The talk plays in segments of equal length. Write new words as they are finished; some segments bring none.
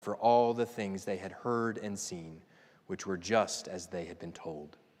for all the things they had heard and seen, which were just as they had been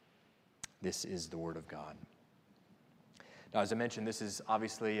told. This is the word of God. Now, as I mentioned, this is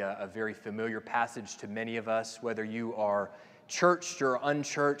obviously a very familiar passage to many of us, whether you are churched or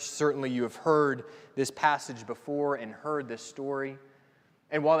unchurched. Certainly you have heard this passage before and heard this story.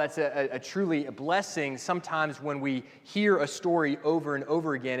 And while that's a truly a blessing, sometimes when we hear a story over and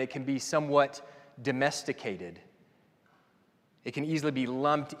over again, it can be somewhat domesticated. It can easily be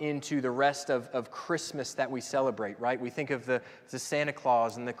lumped into the rest of Christmas that we celebrate, right? We think of the Santa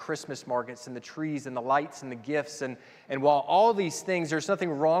Claus and the Christmas markets and the trees and the lights and the gifts. And while all these things, there's nothing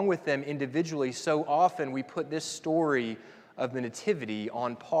wrong with them individually, so often we put this story of the Nativity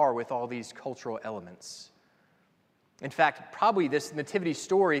on par with all these cultural elements. In fact, probably this Nativity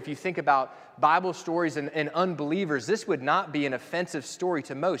story, if you think about Bible stories and unbelievers, this would not be an offensive story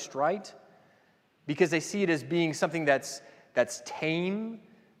to most, right? Because they see it as being something that's tame,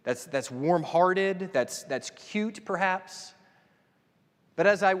 that's warm-hearted, that's cute, perhaps. But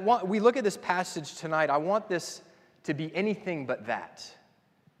as we look at this passage tonight, I want this to be anything but that.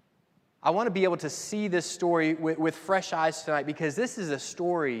 I want to be able to see this story with fresh eyes tonight, because this is a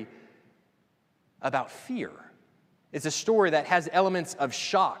story about fear. It's a story that has elements of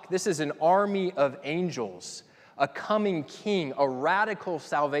shock. This is an army of angels, a coming king, a radical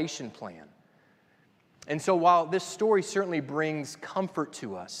salvation plan. And so while this story certainly brings comfort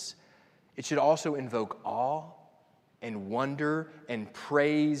to us, it should also invoke awe and wonder and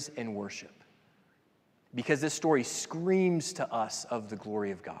praise and worship. Because this story screams to us of the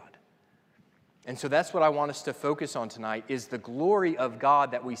glory of God. And so that's what I want us to focus on tonight, is the glory of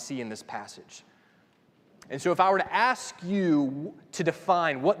God that we see in this passage. And so if I were to ask you to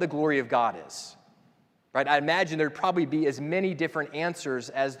define what the glory of God is, right, I imagine there'd probably be as many different answers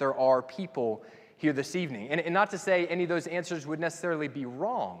as there are people here this evening. And not to say any of those answers would necessarily be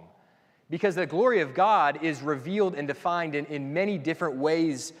wrong, because the glory of God is revealed and defined in many different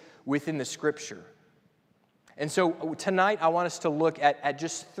ways within the Scripture. And so tonight I want us to look at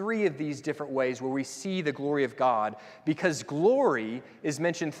just 3 of these different ways where we see the glory of God, because glory is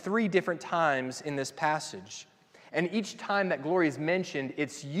mentioned 3 different times in this passage. And each time that glory is mentioned,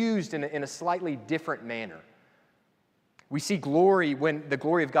 it's used in a slightly different manner. We see glory when the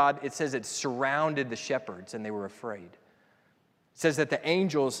glory of God, it says it surrounded the shepherds and they were afraid. It says that the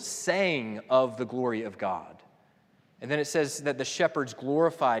angels sang of the glory of God. And then it says that the shepherds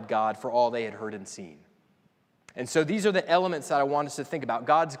glorified God for all they had heard and seen. And so these are the elements that I want us to think about.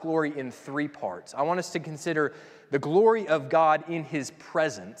 God's glory in 3 parts. I want us to consider the glory of God in His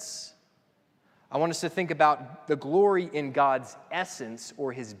presence. I want us to think about the glory in God's essence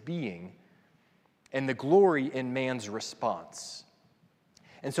or His being, and the glory in man's response.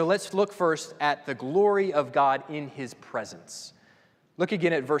 And so let's look first at the glory of God in His presence. Look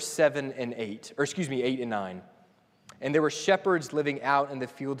again at verse 7 and 8, 8 and 9. And there were shepherds living out in the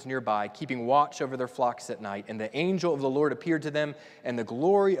fields nearby, keeping watch over their flocks at night. And the angel of the Lord appeared to them, and the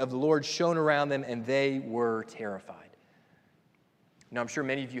glory of the Lord shone around them, and they were terrified. Now, I'm sure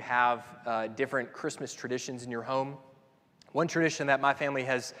many of you have different Christmas traditions in your home. One tradition that my family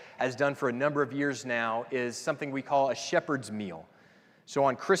has done for a number of years now is something we call a shepherd's meal. So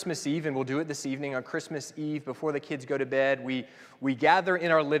on Christmas Eve, and we'll do it this evening, on Christmas Eve, before the kids go to bed, we gather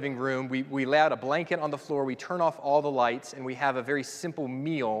in our living room, we lay out a blanket on the floor, we turn off all the lights, and we have a very simple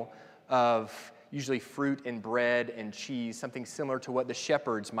meal of usually fruit and bread and cheese, something similar to what the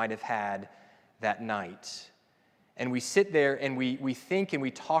shepherds might have had that night. And we sit there and we think and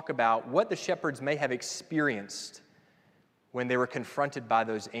we talk about what the shepherds may have experienced when they were confronted by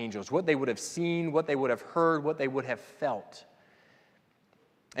those angels, what they would have seen, what they would have heard, what they would have felt.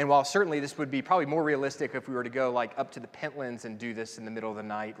 And while certainly this would be probably more realistic if we were to go like up to the Pentlands and do this in the middle of the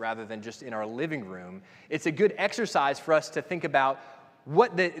night rather than just in our living room, it's a good exercise for us to think about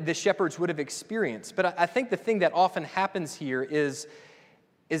what the shepherds would have experienced. But I think the thing that often happens here is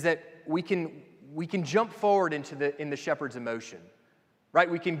that we can jump forward in the shepherd's emotion, right?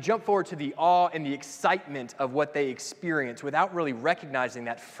 We can jump forward to the awe and the excitement of what they experience without really recognizing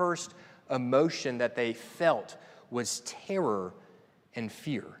that first emotion that they felt was terror and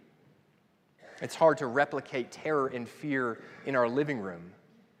fear. It's hard to replicate terror and fear in our living room.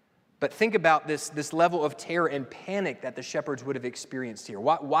 But think about this level of terror and panic that the shepherds would have experienced here.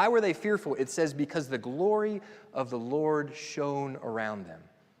 Why were they fearful? It says, because the glory of the Lord shone around them.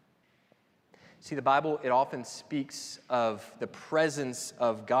 See, the Bible, it often speaks of the presence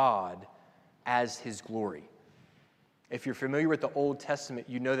of God as His glory. If you're familiar with the Old Testament,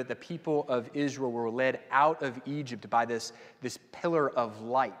 you know that the people of Israel were led out of Egypt by this pillar of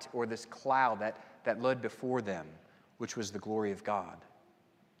light or this cloud that led before them, which was the glory of God.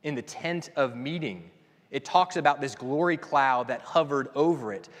 in the tent of meeting. It talks about this glory cloud that hovered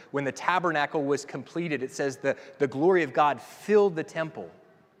over it. When the tabernacle was completed, it says the glory of God filled the temple.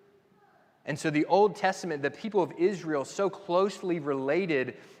 And so the Old Testament, the people of Israel so closely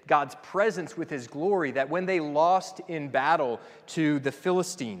related God's presence with his glory that when they lost in battle to the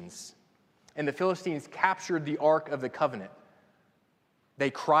Philistines, and the Philistines captured the Ark of the Covenant,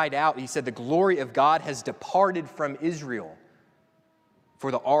 they cried out. He said, the glory of God has departed from Israel, for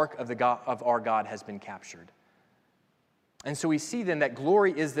the Ark of our God has been captured. And so we see then that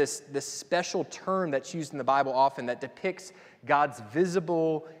glory is this special term that's used in the Bible often that depicts God's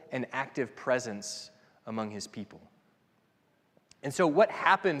visible and active presence among his people. And so what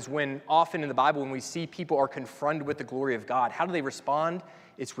happens when often in the Bible when we see people are confronted with the glory of God? How do they respond?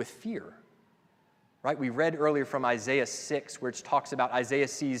 It's with fear. Right? We read earlier from Isaiah 6 where it talks about Isaiah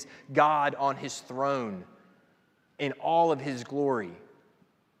sees God on his throne in all of his glory.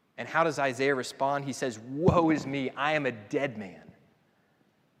 And how does Isaiah respond? He says, woe is me, I am a dead man.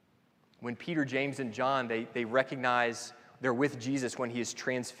 When Peter, James, and John, they recognize they're with Jesus when he is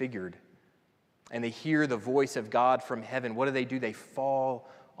transfigured, and they hear the voice of God from heaven, what do? They fall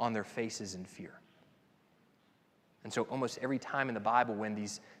on their faces in fear. And so almost every time in the Bible when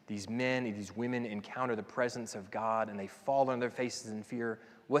these men and these women encounter the presence of God and they fall on their faces in fear,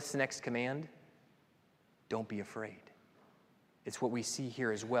 what's the next command? Don't be afraid. It's what we see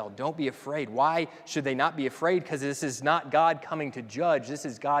here as well. Don't be afraid. Why should they not be afraid? Because this is not God coming to judge. This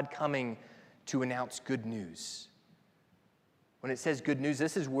is God coming to announce good news. When it says good news,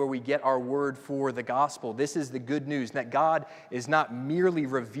 this is where we get our word for the gospel. This is the good news, that God is not merely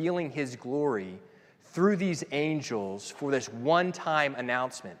revealing his glory through these angels for this one-time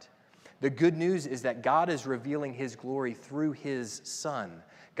announcement. The good news is that God is revealing his glory through his Son.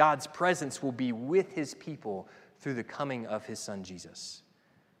 God's presence will be with his people through the coming of his Son, Jesus.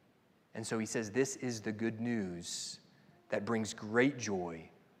 And so he says, this is the good news that brings great joy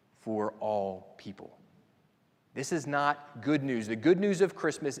for all people. This is not good news. The good news of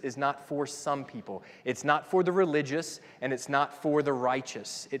Christmas is not for some people. It's not for the religious, and it's not for the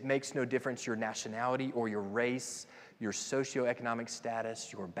righteous. It makes no difference your nationality or your race, your socioeconomic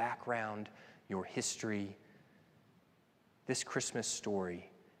status, your background, your history. This Christmas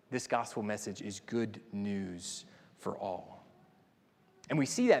story, this gospel message is good news for all. And we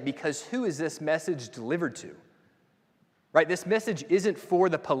see that because who is this message delivered to? Right? This message isn't for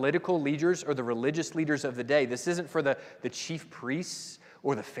the political leaders or the religious leaders of the day. This isn't for the chief priests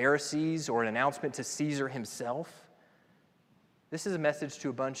or the Pharisees or an announcement to Caesar himself. This is a message to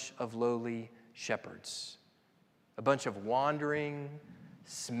a bunch of lowly shepherds, a bunch of wandering,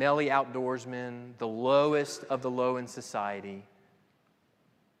 smelly outdoorsmen, the lowest of the low in society,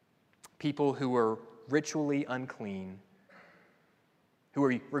 people who were ritually unclean, who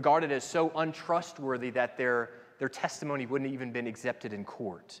were regarded as so untrustworthy that their testimony wouldn't even been accepted in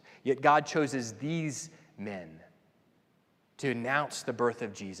court. Yet God chooses these men to announce the birth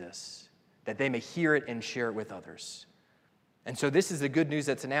of Jesus, that they may hear it and share it with others. And so this is the good news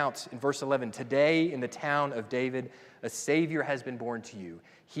that's announced in verse 11. Today in the town of David, a Savior has been born to you.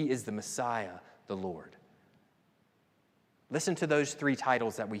 He is the Messiah, the Lord. Listen to those three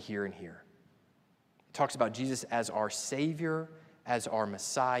titles that we hear in here. It talks about Jesus as our Savior, as our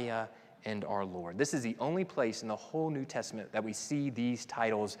Messiah, and our Lord. This is the only place in the whole New Testament that we see these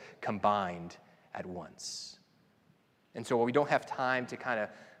titles combined at once. And so while we don't have time to kind of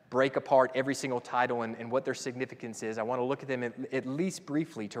break apart every single title and what their significance is, I want to look at them at least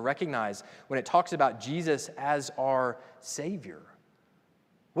briefly to recognize when it talks about Jesus as our Savior.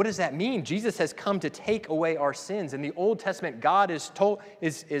 What does that mean? Jesus has come to take away our sins. In the Old Testament, God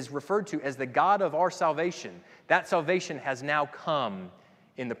is referred to as the God of our salvation. That salvation has now come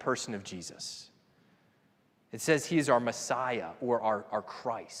in the person of Jesus. It says he is our Messiah or our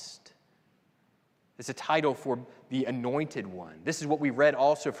Christ. It's a title for the anointed one. This is what we read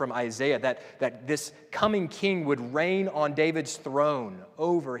also from Isaiah, that this coming king would reign on David's throne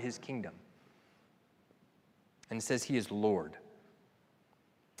over his kingdom. And it says he is Lord.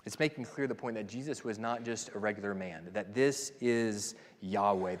 It's making clear the point that Jesus was not just a regular man, that this is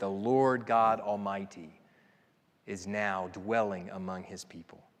Yahweh, the Lord God Almighty, is now dwelling among his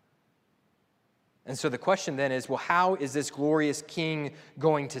people. And so the question then is, well, how is this glorious king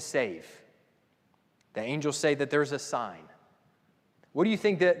going to save? The angels say that there's a sign. What do you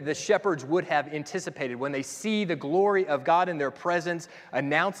think that the shepherds would have anticipated when they see the glory of God in their presence,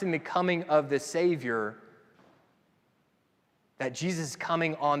 announcing the coming of the Savior, that Jesus is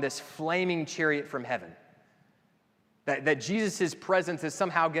coming on this flaming chariot from heaven? That Jesus' presence is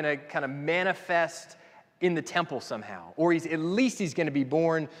somehow going to kind of manifest in the temple somehow, or at least he's going to be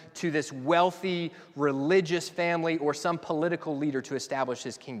born to this wealthy religious family or some political leader to establish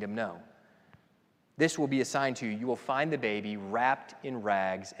his kingdom. No. This will be a sign to you. You will find the baby wrapped in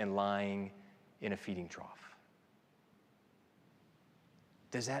rags and lying in a feeding trough.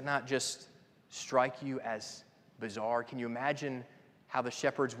 Does that not just strike you as bizarre? Can you imagine how the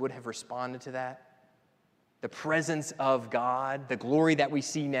shepherds would have responded to that? The presence of God, the glory that we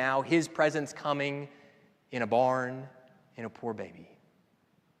see now, his presence coming in a barn, in a poor baby.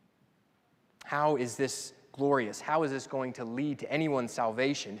 How is this glorious? How is this going to lead to anyone's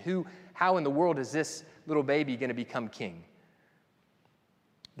salvation? How in the world is this little baby going to become king?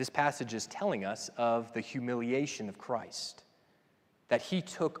 This passage is telling us of the humiliation of Christ, that he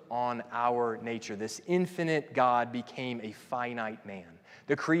took on our nature. This infinite God became a finite man.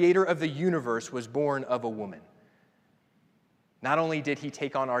 The creator of the universe was born of a woman. Not only did he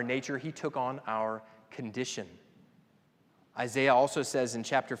take on our nature, he took on our condition. Isaiah also says in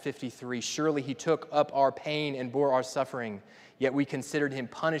chapter 53, surely he took up our pain and bore our suffering, yet we considered him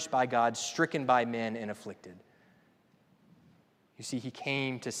punished by God, stricken by men, and afflicted. You see, he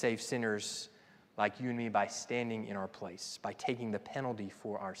came to save sinners like you and me by standing in our place, by taking the penalty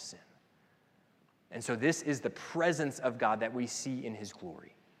for our sin. And so this is the presence of God that we see in his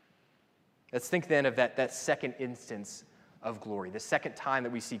glory. Let's think then of that second instance of glory, the second time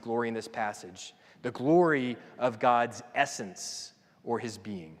that we see glory in this passage, the glory of God's essence or his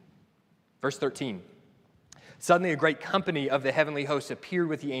being. Verse 13, suddenly a great company of the heavenly hosts appeared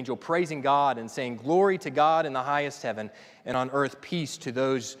with the angel, praising God and saying, glory to God in the highest heaven, and on earth peace to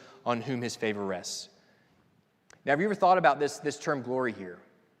those on whom his favor rests. Now, have you ever thought about this term glory here?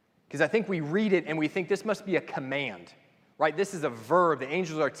 Because I think we read it and we think this must be a command, right? This is a verb. The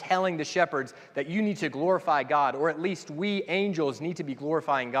angels are telling the shepherds that you need to glorify God, or at least we angels need to be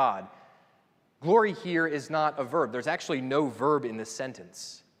glorifying God. Glory here is not a verb. There's actually no verb in this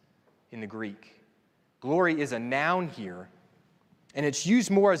sentence in the Greek. Glory is a noun here, and it's used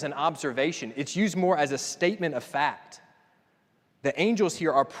more as an observation. It's used more as a statement of fact. The angels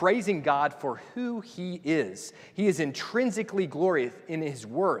here are praising God for who he is. He is intrinsically glorious in his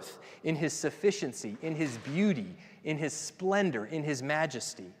worth, in his sufficiency, in his beauty, in his splendor, in his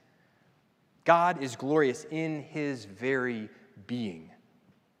majesty. God is glorious in his very being.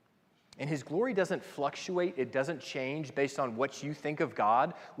 And his glory doesn't fluctuate, it doesn't change based on what you think of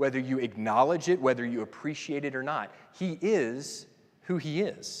God, whether you acknowledge it, whether you appreciate it or not. He is who he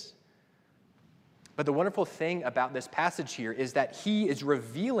is. But the wonderful thing about this passage here is that he is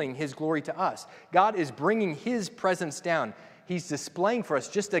revealing his glory to us. God is bringing his presence down. He's displaying for us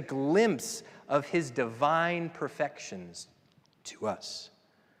just a glimpse of his divine perfections to us.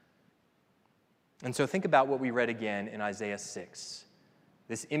 And so think about what we read again in Isaiah 6.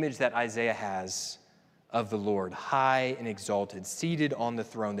 This image that Isaiah has of the Lord, high and exalted, seated on the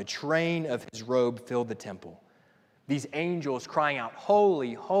throne. The train of his robe filled the temple. These angels crying out,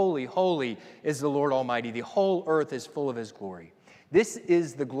 holy, holy, holy is the Lord Almighty. The whole earth is full of his glory. This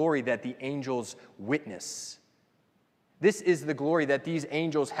is the glory that the angels witness. This is the glory that these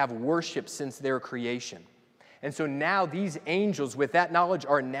angels have worshiped since their creation. And so now these angels, with that knowledge,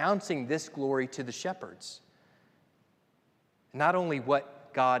 are announcing this glory to the shepherds. Not only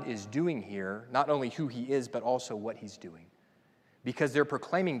what God is doing here, not only who he is, but also what he's doing. Because they're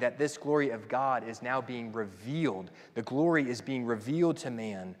proclaiming that this glory of God is now being revealed. The glory is being revealed to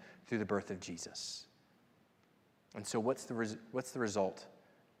man through the birth of Jesus. And so what's the result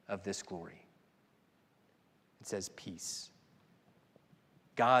of this glory? It says peace.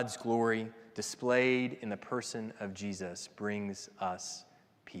 God's glory displayed in the person of Jesus brings us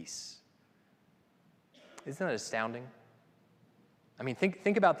peace. Isn't that astounding? I mean,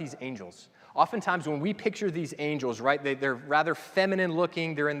 think about these angels. Oftentimes when we picture these angels, right, they're rather feminine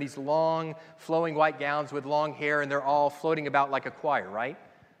looking. They're in these long, flowing white gowns with long hair, and they're all floating about like a choir, right?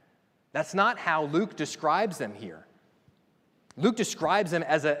 That's not how Luke describes them here. Luke describes them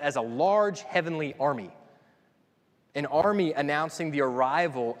as a large heavenly army, an army announcing the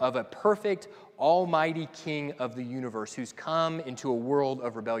arrival of a perfect, almighty king of the universe who's come into a world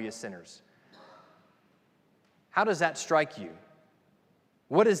of rebellious sinners. How does that strike you?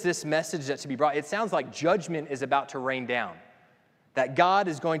 What is this message that's to be brought? It sounds like judgment is about to rain down, that God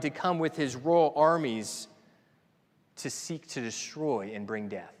is going to come with his royal armies to seek to destroy and bring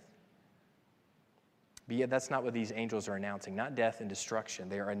death. But yet that's not what these angels are announcing, not death and destruction.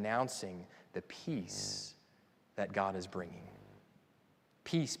 They are announcing the peace that God is bringing.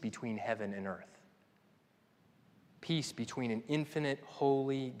 Peace between heaven and earth. Peace between an infinite,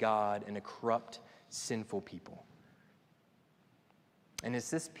 holy God and a corrupt, sinful people. And it's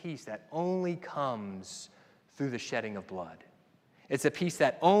this peace that only comes through the shedding of blood. It's a peace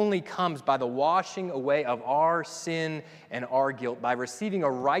that only comes by the washing away of our sin and our guilt, by receiving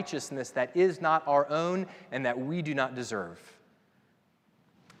a righteousness that is not our own and that we do not deserve.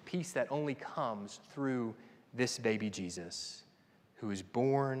 Peace that only comes through this baby Jesus, who is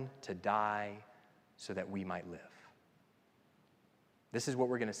born to die so that we might live. This is what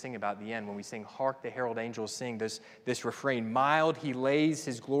we're going to sing about at the end when we sing, "Hark the herald angels sing," this refrain, "Mild he lays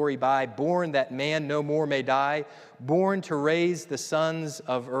his glory by, born that man no more may die, born to raise the sons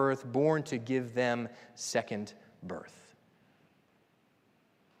of earth, born to give them second birth."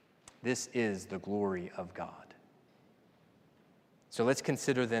 This is the glory of God. So let's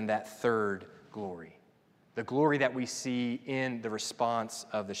consider then that third glory, the glory that we see in the response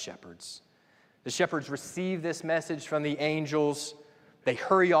of the shepherds. The shepherds receive this message from the angels. They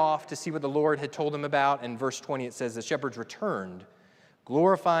hurry off to see what the Lord had told them about. In verse 20, it says, the shepherds returned,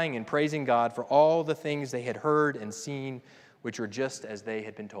 glorifying and praising God for all the things they had heard and seen, which were just as they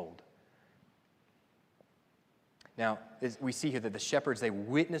had been told. Now, we see here that the shepherds, they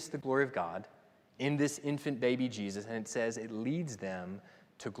witnessed the glory of God in this infant baby Jesus, and it says it leads them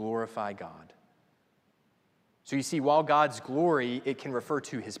to glorify God. So you see, while God's glory, it can refer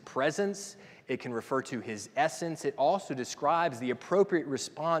to his presence, it can refer to his essence, it also describes the appropriate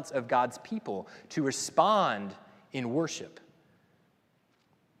response of God's people to respond in worship.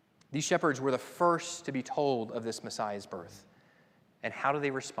 These shepherds were the first to be told of this Messiah's birth. And how do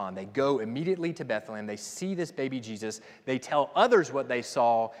they respond? They go immediately to Bethlehem, they see this baby Jesus, they tell others what they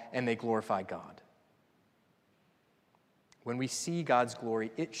saw, and they glorify God. When we see God's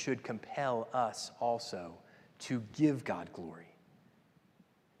glory, it should compel us also to give God glory.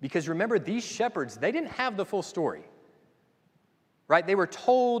 Because remember, these shepherds, they didn't have the full story, right? They were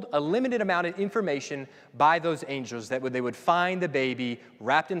told a limited amount of information by those angels that they would find the baby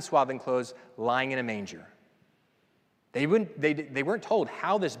wrapped in swaddling clothes lying in a manger. They weren't told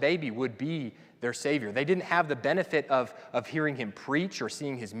how this baby would be their Savior. They didn't have the benefit of hearing him preach or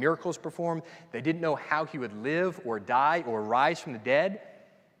seeing his miracles performed. They didn't know how he would live or die or rise from the dead.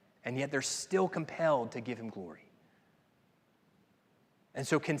 And yet they're still compelled to give him glory. And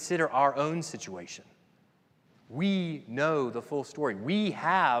so consider our own situation. We know the full story. We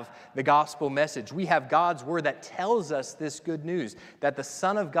have the gospel message. We have God's word that tells us this good news, that the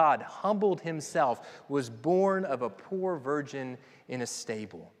Son of God humbled himself, was born of a poor virgin in a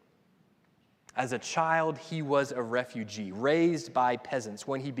stable. As a child, he was a refugee, raised by peasants.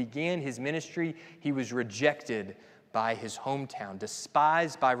 When he began his ministry, he was rejected by his hometown,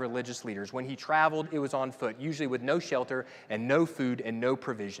 despised by religious leaders. When he traveled, it was on foot, usually with no shelter and no food and no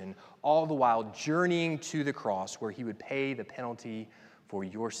provision, all the while journeying to the cross where he would pay the penalty for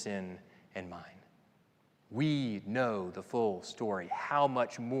your sin and mine. We know the full story. How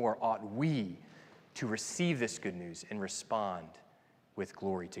much more ought we to receive this good news and respond with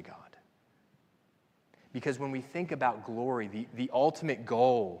glory to God? Because when we think about glory, the ultimate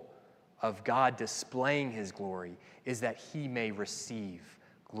goal of God displaying his glory is that he may receive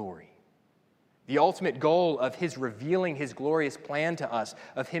glory. The ultimate goal of his revealing his glorious plan to us,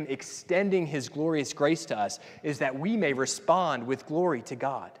 of him extending his glorious grace to us, is that we may respond with glory to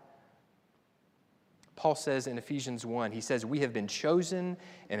God. Paul says in Ephesians 1, he says, we have been chosen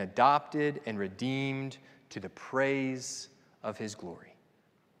and adopted and redeemed to the praise of his glory.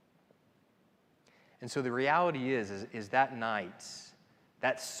 And so the reality is that night,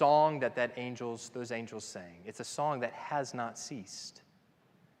 that song that those angels sang, it's a song that has not ceased.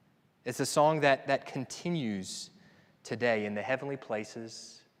 It's a song that continues today in the heavenly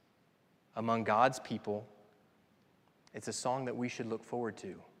places, among God's people. It's a song that we should look forward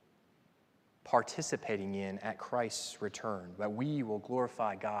to, participating in at Christ's return, that we will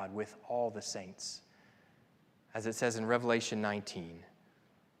glorify God with all the saints. As it says in Revelation 19,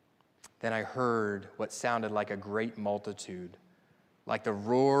 then I heard what sounded like a great multitude, like the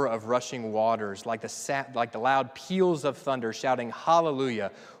roar of rushing waters, like the loud peals of thunder, shouting,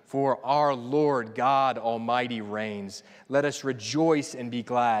 Hallelujah, for our Lord God Almighty reigns. Let us rejoice and be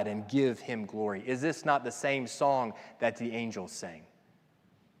glad and give him glory. Is this not the same song that the angels sang?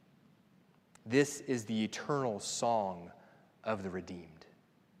 This is the eternal song of the redeemed.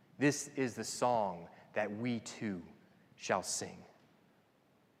 This is the song that we too shall sing.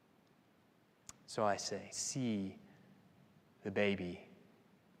 So I say, see the baby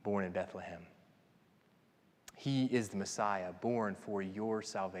born in Bethlehem. He is the Messiah born for your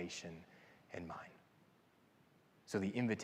salvation and mine. So the invitation